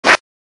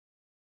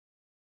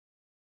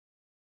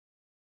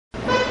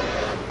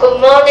Good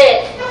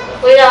morning.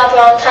 We are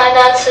from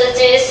Tainan Tzu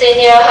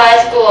Senior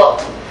High School.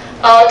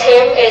 Our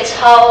team is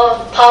Power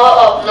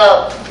of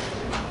Love.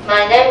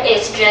 My name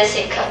is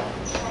Jessica.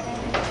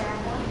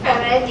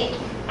 I'm Eddie.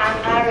 I'm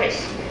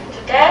Iris.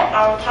 Today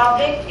our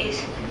topic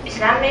is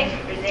Islamic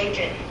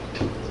religion.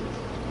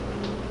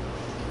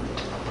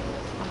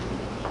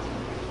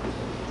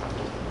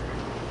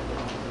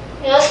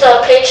 Here's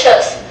the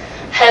pictures.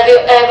 Have you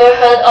ever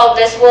heard of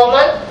this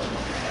woman?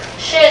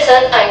 She is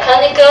an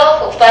iconic girl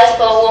who fights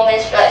for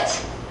women's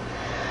rights.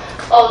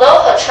 Although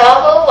her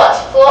childhood was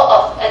full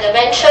of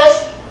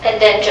adventures and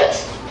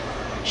dangers,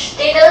 she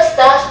didn't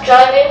start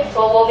striving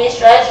for women's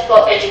rights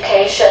for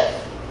education.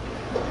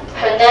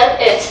 Her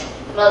name is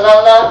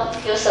Malala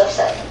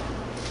Yousafzai.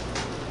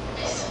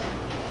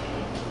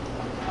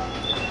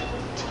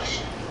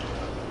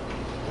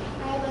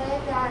 I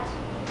believe that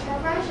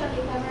everyone should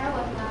be familiar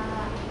with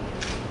Malala.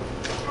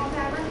 I've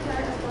never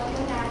heard a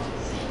slogan that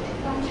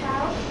one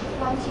child,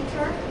 one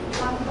teacher,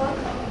 one book,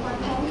 one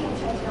pen can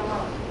change the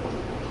world.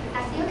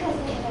 As you can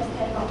see in this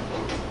table,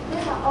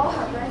 these are all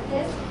her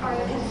birthdays, or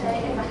you can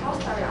say it's a house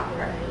story of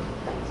her.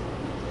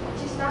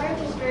 She started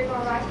to struggle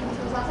for rights in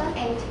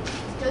 2008,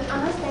 stood on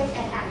the stage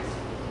and asked,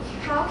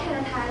 how can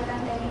a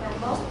Taliban be the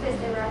most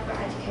basic right for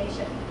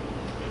education?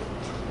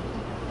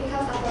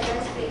 Because of her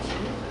rare speech,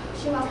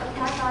 she was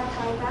attacked by the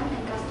Taliban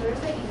and got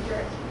seriously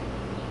injured,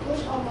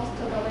 which almost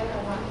took away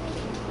her life.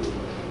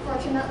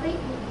 Fortunately,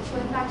 she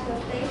went back to the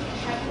stage and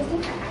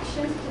practicing her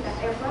actions to let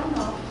everyone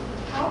know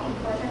how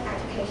important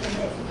education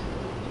is.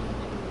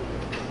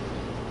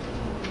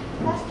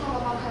 Let's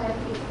talk about her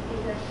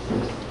reason.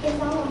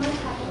 Islam women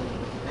have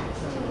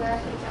to wear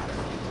hijabs.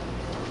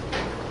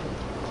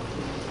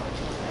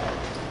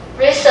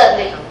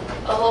 Recently,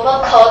 a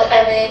woman called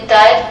Emily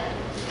died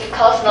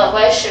because the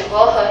way she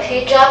wore her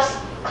hijabs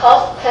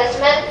caused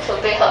policemen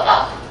to beat her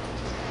up.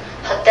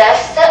 Her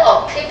death set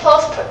off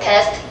people's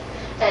protest,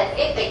 and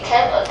it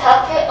became a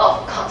topic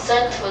of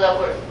concern to the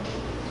world.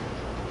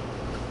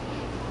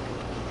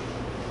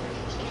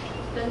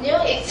 The new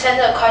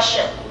extended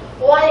question: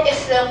 why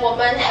Islam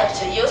women have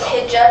to use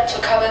hijab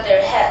to cover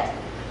their head?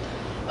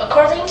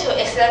 According to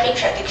Islamic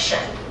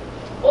tradition,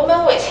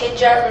 women with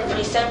hijab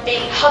represent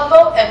being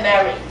humble and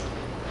married,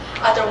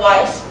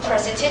 otherwise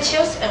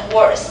prostitutes and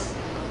worse.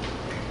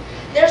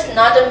 There's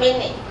another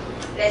meaning.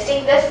 They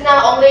think that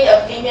not only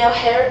a female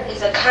hair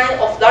is a kind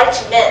of large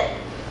man,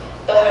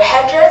 but her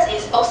headdress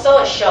is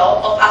also a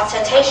show of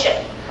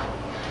ostentation.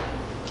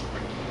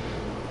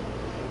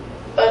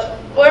 But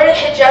wearing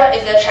hijab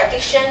is a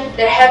tradition,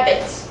 their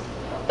habits.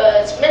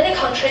 But many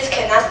countries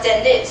cannot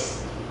stand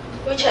this,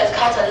 which has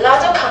caused a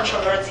lot of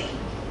controversy.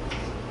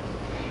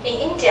 In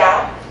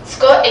India,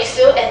 schools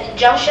issued an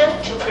injunction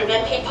to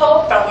prevent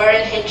people from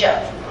wearing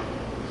hijab.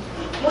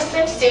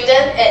 Muslim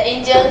students and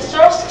Indians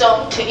throw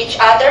stones to each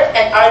other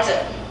and argue.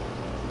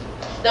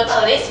 The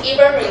police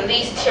even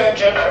released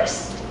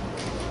tearjerkers.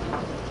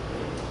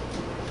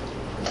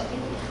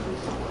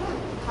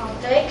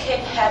 They keep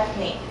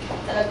happening,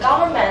 and the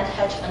government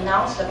had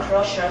announced the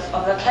closures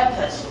of the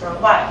campus for a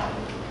while.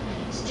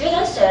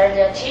 Students said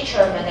their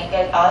teacher may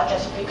get out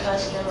just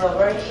because they were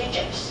wearing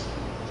hijabs.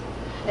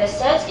 They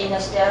sat in the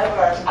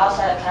stairwells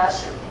outside the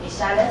classroom in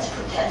silent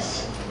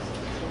protest.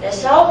 They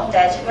saw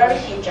that wearing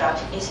hijab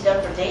is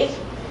their belief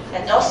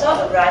and also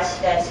a right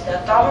that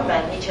the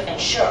government needs to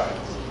ensure.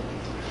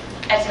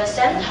 At the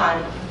same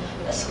time,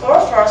 the school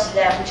forced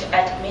them to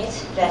admit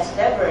that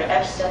they were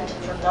absent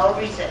for no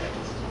reason.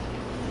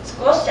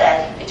 School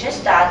said between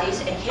studies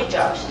and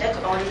hijabs they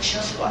could only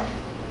choose one.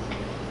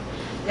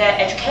 Their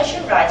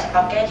education rights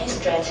are getting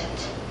straightened.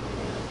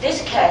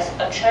 This case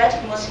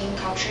attracted Muslim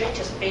countries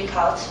to speak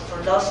out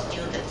for those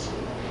students.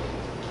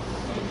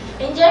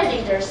 Indian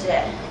leaders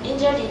said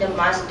India didn't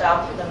mind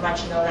stop the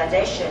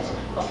marginalization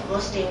of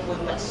Muslim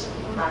women,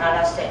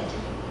 Malala said.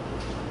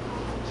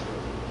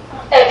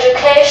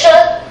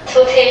 Education to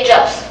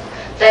hijabs.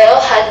 They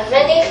all had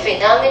many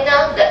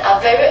phenomena that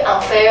are very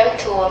unfair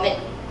to women.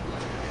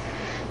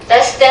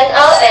 Let's stand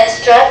out and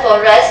strive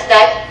for rights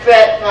like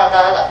Brad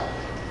Malala,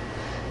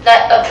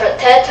 like a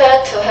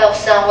protector to help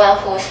someone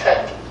who's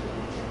hurt.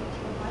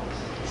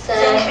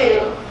 Thank you.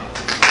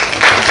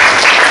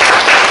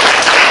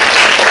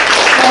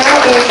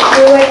 Now is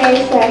Q&A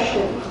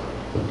session.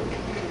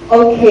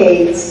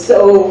 Okay,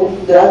 so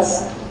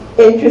that's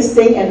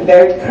interesting and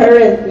very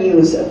current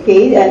news,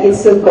 okay? And it's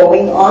still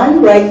going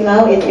on right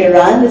now in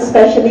Iran,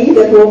 especially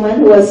that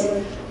woman was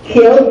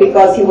killed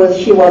because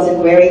she wasn't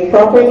wearing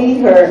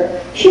properly.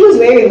 She was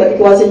wearing, but it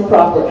wasn't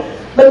proper.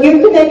 But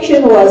your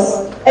connection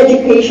was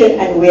education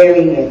and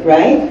wearing it,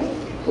 right?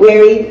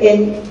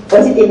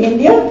 Was it in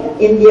India?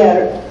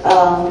 India,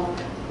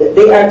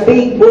 they are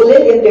being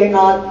bullied if they're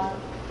not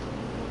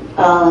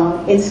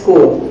in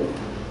school.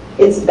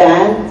 It's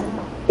banned.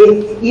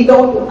 If you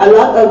don't, a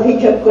lot of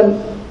hijab,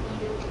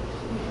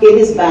 it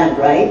is banned,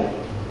 right?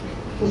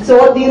 So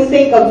what do you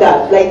think of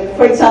that? Like,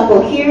 for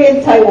example, here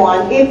in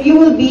Taiwan, if you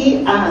will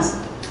be asked,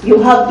 you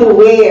have to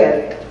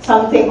wear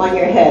something on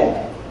your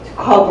head to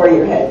cover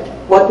your head,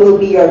 what will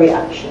be your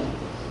reaction?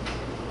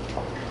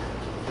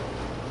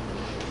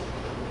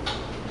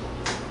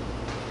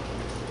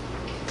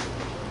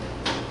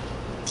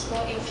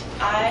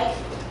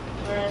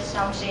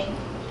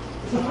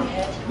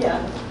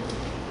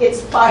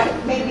 it's part,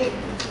 maybe,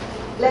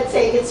 let's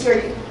say it's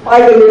your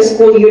part of your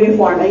school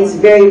uniform and it's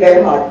very,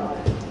 very hot.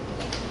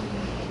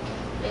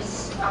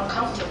 It's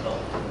uncomfortable.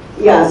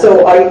 Yeah,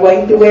 so are you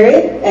going to wear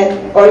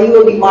it? Or you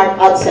will be marked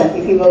absent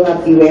if you will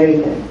not be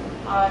wearing it?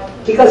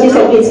 Because you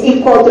said it's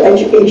equal to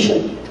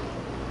education.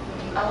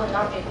 I will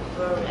not be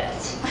wearing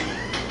it.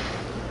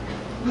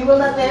 You will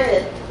not wear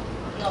it?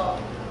 No.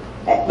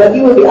 But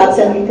you will be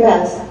absent in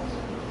class?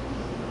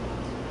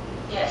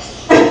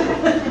 Yes.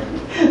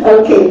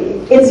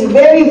 Okay, it's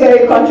very,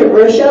 very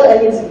controversial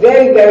and it's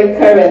very, very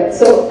current.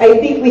 So I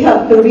think we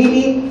have to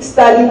really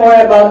study more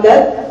about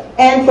that.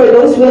 And for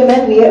those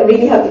women, we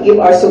really have to give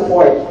our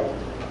support,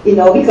 you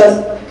know,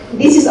 because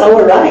this is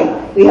our right.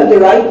 We have the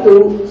right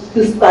to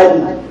study.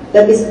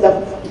 That is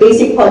the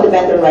basic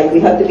fundamental right. We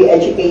have to be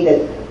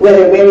educated,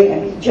 whether wearing a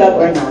hijab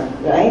or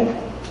not, right?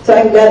 So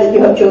I'm glad that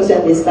you have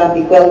chosen this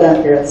topic. Well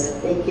done, girls.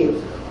 Thank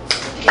you.